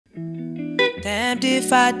Damned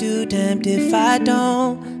if I do, damned if I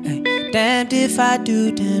don't. Hey, damned if I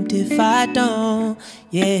do, damned if I don't.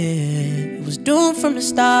 Yeah, it was doomed from the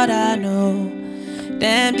start, I know.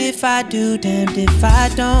 Damned if I do, damned if I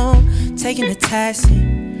don't. Taking a taxi,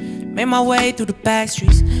 made my way through the back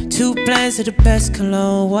streets. 2 blends of the best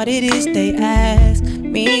cologne. What it is they ask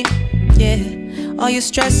me, yeah. All your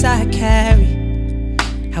stress I carry,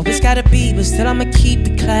 how it's gotta be, but still I'ma keep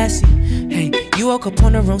it classy. Hey, you woke up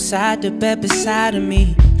on the wrong side, the bed beside of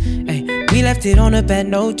me. Hey, we left it on a bad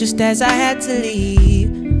note just as I had to leave.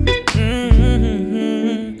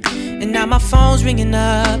 And now my phone's ringing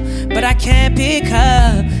up, but I can't pick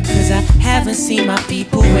up, cause I haven't seen my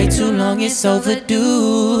people way too long, it's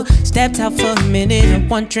overdue. Stepped out for a minute and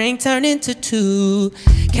 1 drink turned into 2.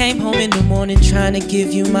 Came home in the morning trying to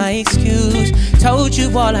give you my excuse. Told you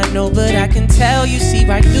all I know, but I can tell you see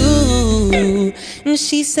right through. And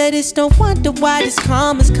she said it's no wonder why this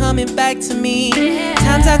karma's coming back to me.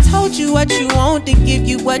 Times I told you what you want and give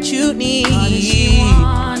you what you need.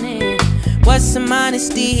 What's some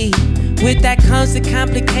honesty? With that comes the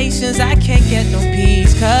complications, I can't get no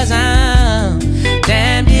peace. Cause I'm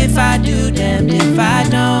damned if I do, damned if I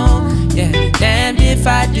don't. Yeah, damned if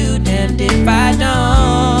I do, damned if I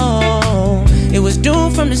don't. It was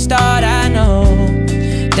doomed from the start, I know.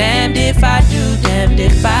 Damned if I do, damned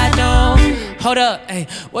if I don't. Hold up, hey,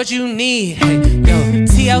 what you need? Hey, yo,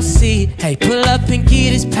 TLC, hey, pull up and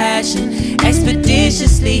get his passion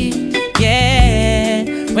expeditiously, yeah.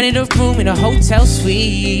 Rented a room in a hotel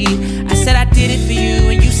suite. I said I did it for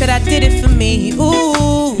you and you said I did it for me.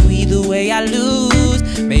 Ooh, either way I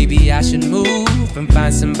lose. Maybe I should move and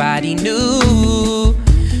find somebody new.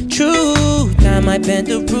 Truth, I might bend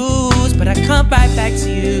the rules, but I come right back to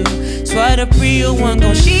you. Swear the real one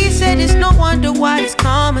gon'. She said it's no wonder why this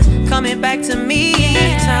karma's coming back to me.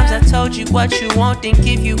 Times I told you what you want and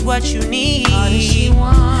give you what you need.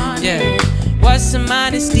 Yeah, what's some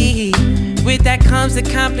honesty? With that comes the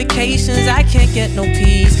complications, I can't get no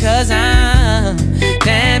peace. Cause I'm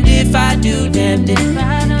damned if I do, damned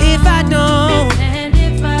if I don't.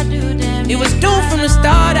 It was doomed from the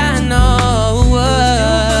start, I know.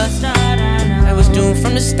 It was doomed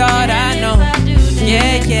from the start, I know.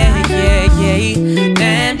 Yeah, yeah, yeah, yeah.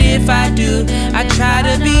 Damned if I do, I try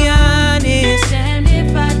to be honest,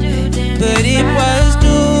 but it was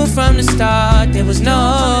doomed from the start. There was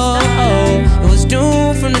no, it was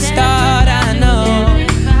doomed from the start, I know.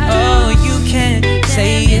 Oh, you can't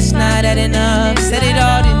say it's not adding up. Said it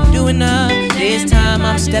all, didn't do enough. This time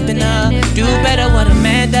I'm stepping up. Do better what a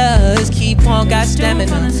man does. Keep on, got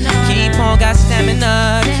stamina. Keep on, got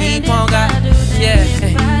stamina. Keep on, got, yeah.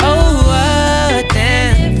 Oh,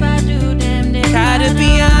 damn. Try to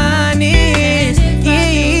be honest.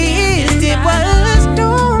 Yes, it was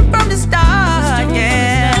doomed from the start,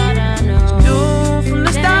 yeah. Doomed from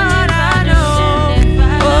the start, I know.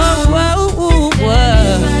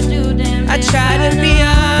 I try to be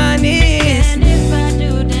honest,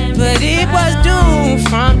 but it was doomed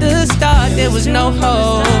from the start. There was no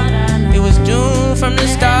hope. It was doomed from the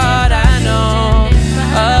start.